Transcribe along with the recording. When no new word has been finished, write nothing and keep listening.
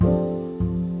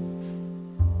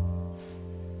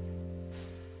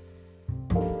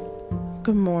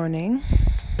Good morning,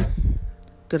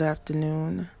 good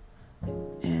afternoon,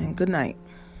 and good night.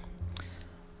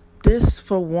 This,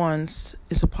 for once,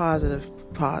 is a positive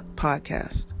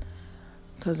podcast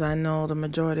because I know the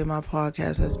majority of my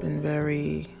podcast has been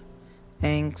very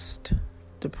angst,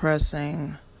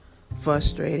 depressing,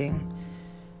 frustrating,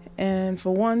 and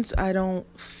for once, I don't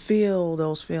feel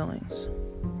those feelings.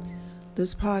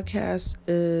 This podcast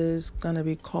is going to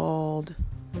be called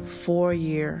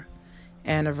 4-Year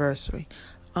Anniversary.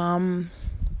 I'm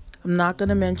not going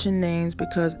to mention names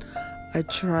because I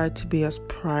try to be as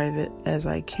private as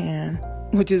I can,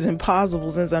 which is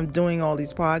impossible since I'm doing all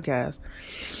these podcasts.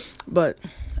 But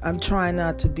I'm trying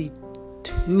not to be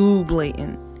too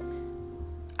blatant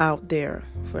out there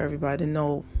for everybody to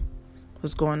know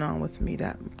what's going on with me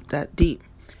that deep.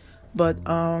 But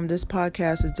this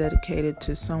podcast is dedicated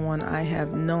to someone I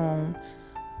have known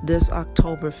this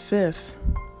October 5th,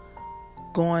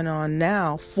 going on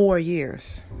now 4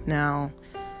 years. Now,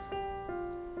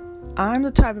 I'm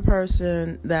the type of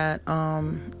person that I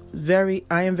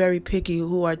am very picky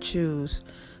who I choose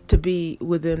to be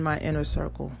within my inner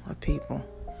circle of people.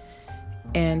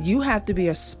 And you have to be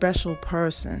a special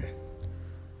person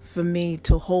for me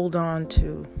to hold on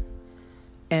to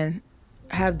and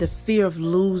have the fear of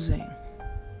losing,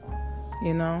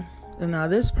 And now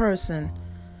this person,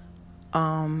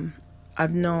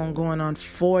 I've known going on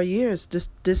 4 years.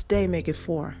 This day make it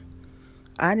 4.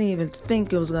 I didn't even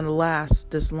think it was going to last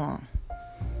this long.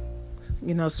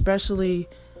 Especially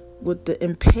with the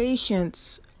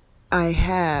impatience I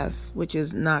have, which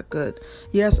is not good.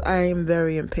 Yes, I am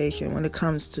very impatient when it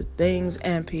comes to things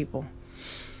and people.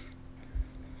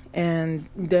 And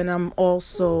then I'm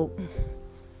also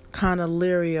kind of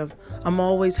leery I'm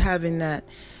always having that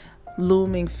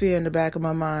looming fear in the back of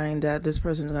my mind that this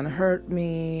person is going to hurt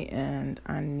me and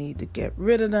I need to get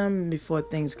rid of them before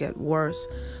things get worse.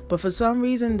 But for some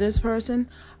reason, this person,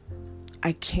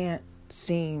 I can't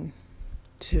seem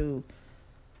to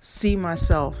see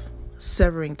myself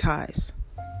severing ties.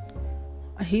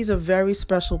 He's a very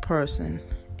special person,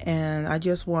 and I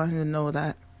just want him to know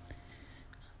that.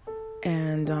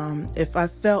 And if I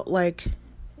felt like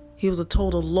he was a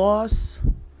total loss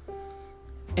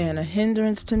and a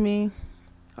hindrance to me,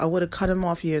 I would have cut him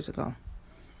off years ago.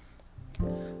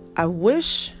 I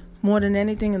wish more than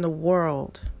anything in the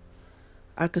world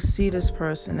I could see this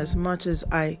person as much as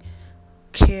I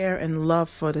care and love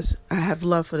for this. I have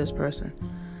love for this person,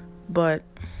 but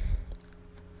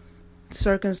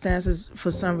circumstances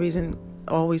for some reason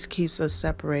always keeps us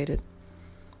separated.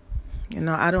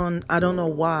 I don't know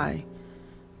why,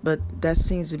 but that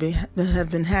seems to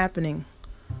have been happening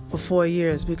for 4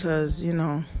 years because,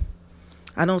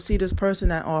 I don't see this person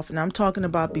that often. I'm talking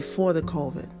about before the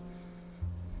COVID.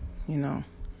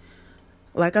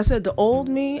 Like I said, the old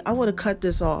me, I would have cut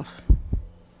this off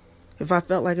if I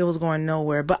felt like it was going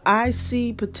nowhere. But I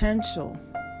see potential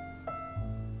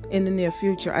in the near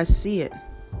future. I see it.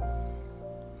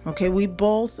 Okay, we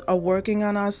both are working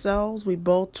on ourselves. We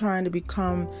both trying to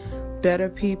become better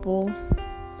people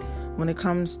when it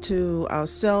comes to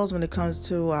ourselves, when it comes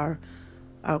to our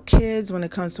kids, when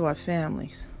it comes to our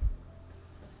families.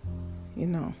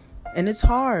 And it's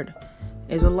hard.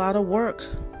 It's a lot of work,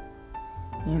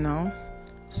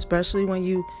 especially when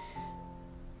you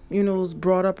was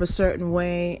brought up a certain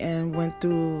way and went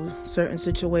through certain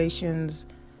situations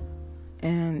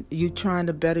and you trying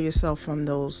to better yourself from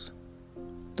those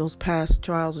past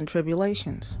trials and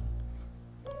tribulations.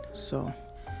 So,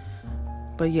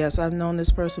 but yes, I've known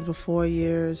this person for 4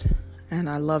 years and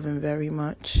I love him very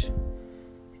much.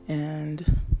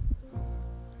 And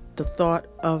the thought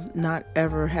of not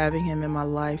ever having him in my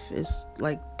life is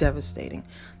like devastating.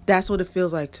 That's what it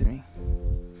feels like to me,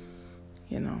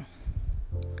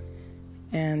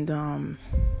 And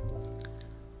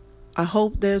I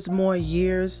hope there's more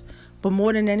years, but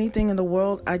more than anything in the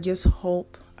world, I just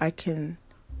hope I can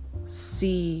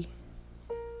see,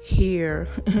 hear,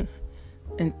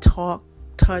 and talk,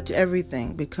 touch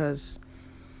everything, because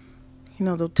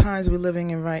the times we're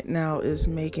living in right now is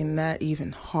making that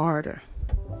even harder.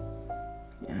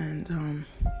 And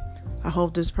I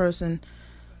hope this person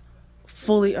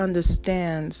fully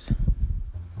understands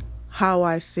how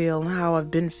I feel and how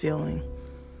I've been feeling.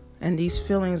 And these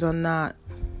feelings are not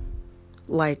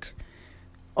like,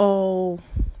 oh,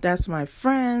 that's my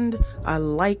friend. I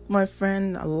like my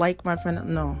friend.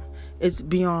 No, it's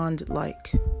beyond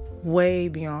like, way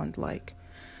beyond like.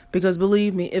 Because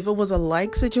believe me, if it was a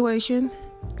like situation,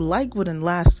 like wouldn't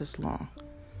last this long.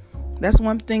 That's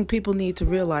one thing people need to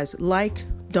realize. Like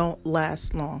don't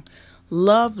last long.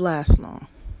 Love lasts long.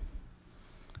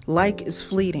 Like is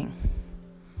fleeting.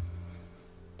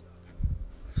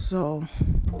 So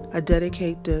I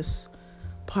dedicate this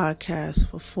podcast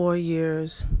for 4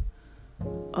 years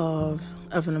of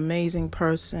an amazing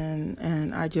person,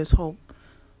 and I just hope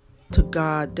to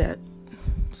God that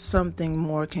something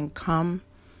more can come,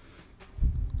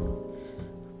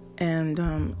 and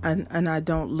I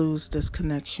don't lose this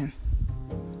connection,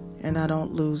 and I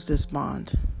don't lose this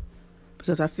bond,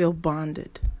 because I feel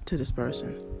bonded to this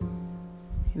person.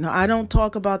 I don't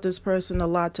talk about this person a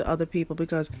lot to other people,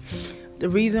 because the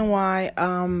reason why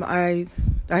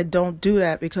I don't do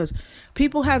that, because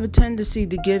people have a tendency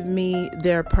to give me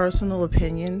their personal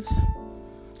opinions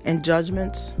and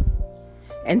judgments,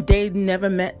 and they never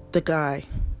met the guy,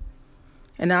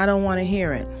 and I don't want to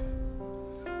hear it.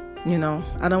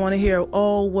 I don't want to hear,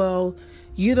 oh, well,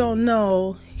 you don't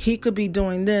know, he could be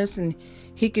doing this and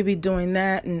he could be doing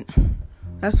that, and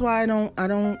that's why I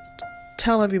don't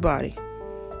tell everybody.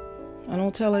 I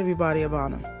don't tell everybody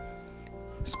about him,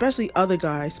 especially other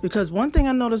guys, because one thing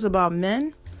I notice about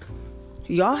men,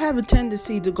 y'all have a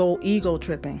tendency to go ego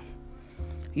tripping.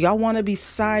 Y'all want to be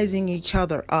sizing each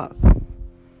other up.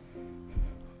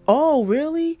 Oh,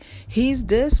 really? He's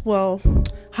this? Well,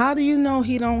 how do you know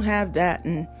he don't have that?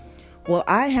 And well,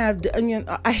 I have.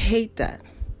 I hate that.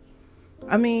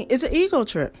 It's an ego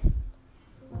trip.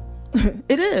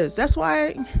 It is. That's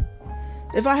why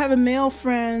if I have a male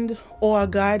friend or a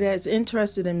guy that's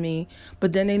interested in me,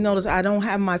 but then they notice I don't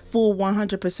have my full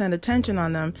 100% attention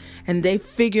on them, and they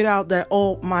figured out that,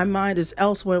 oh, my mind is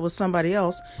elsewhere with somebody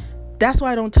else, that's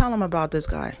why I don't tell them about this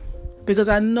guy, because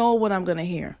I know what I'm going to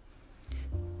hear.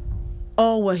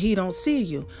 Oh, well, he don't see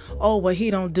you. Oh, well,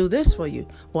 he don't do this for you.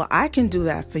 Well, I can do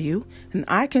that for you, and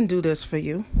I can do this for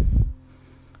you.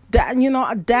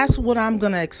 That's what I'm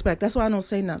going to expect. That's why I don't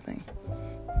say nothing.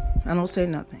 I don't say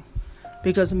nothing.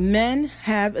 Because men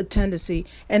have a tendency,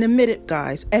 and admit it,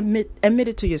 guys, admit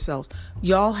it to yourselves.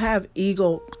 Y'all have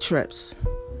ego trips.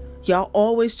 Y'all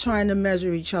always trying to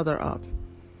measure each other up.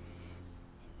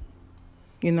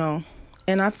 And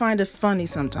I find it funny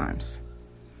sometimes.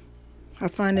 I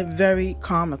find it very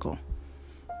comical.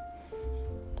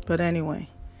 But anyway,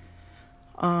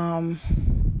 the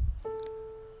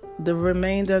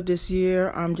remainder of this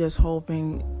year, I'm just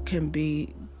hoping can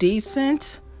be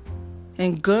decent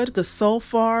and good, because so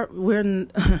far we're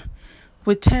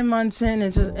 10 months in,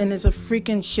 and it's a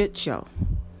freaking shit show.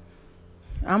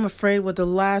 I'm afraid what the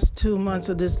last 2 months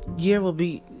of this year will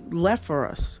be left for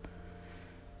us.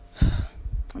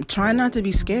 I'm trying not to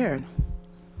be scared.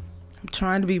 I'm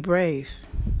trying to be brave.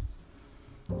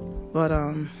 But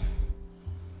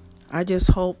I just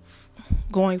hope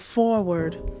going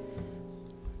forward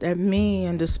that me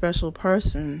and this special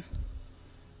person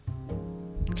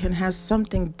can have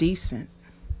something decent,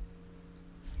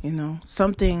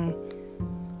 something,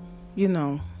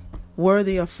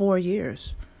 worthy of 4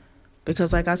 years.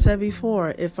 Because like I said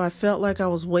before, if I felt like I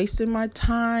was wasting my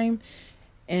time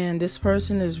and this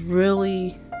person is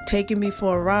really taking me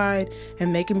for a ride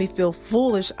and making me feel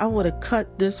foolish, I would have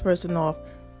cut this person off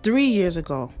 3 years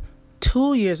ago,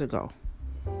 2 years ago.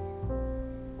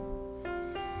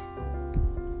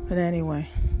 But anyway,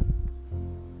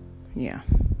 yeah.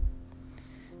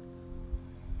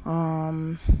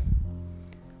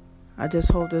 I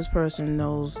just hope this person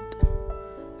knows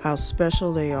how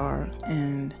special they are,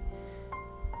 and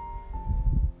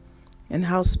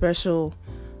how special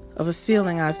of a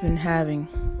feeling I've been having.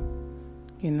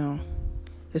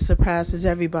 It surpasses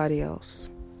everybody else.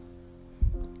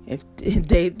 If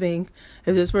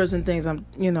this person thinks I'm,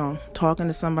 talking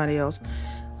to somebody else,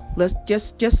 let's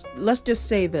just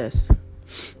say this.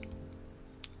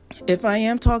 If I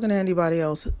am talking to anybody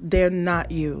else, they're not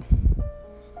you.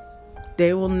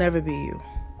 They will never be you.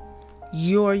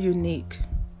 You're unique.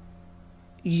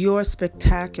 You're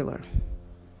spectacular.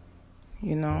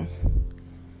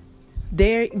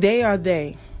 They are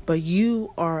they, but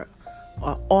you are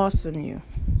awesome you.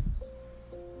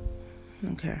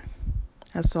 Okay.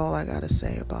 That's all I gotta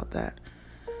say about that.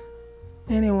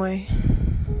 Anyway,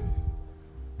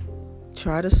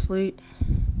 try to sleep.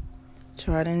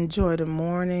 Try to enjoy the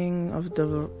morning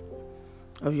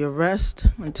of your rest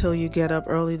until you get up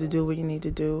early to do what you need to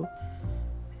do.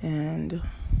 And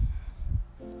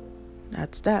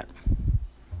that's that.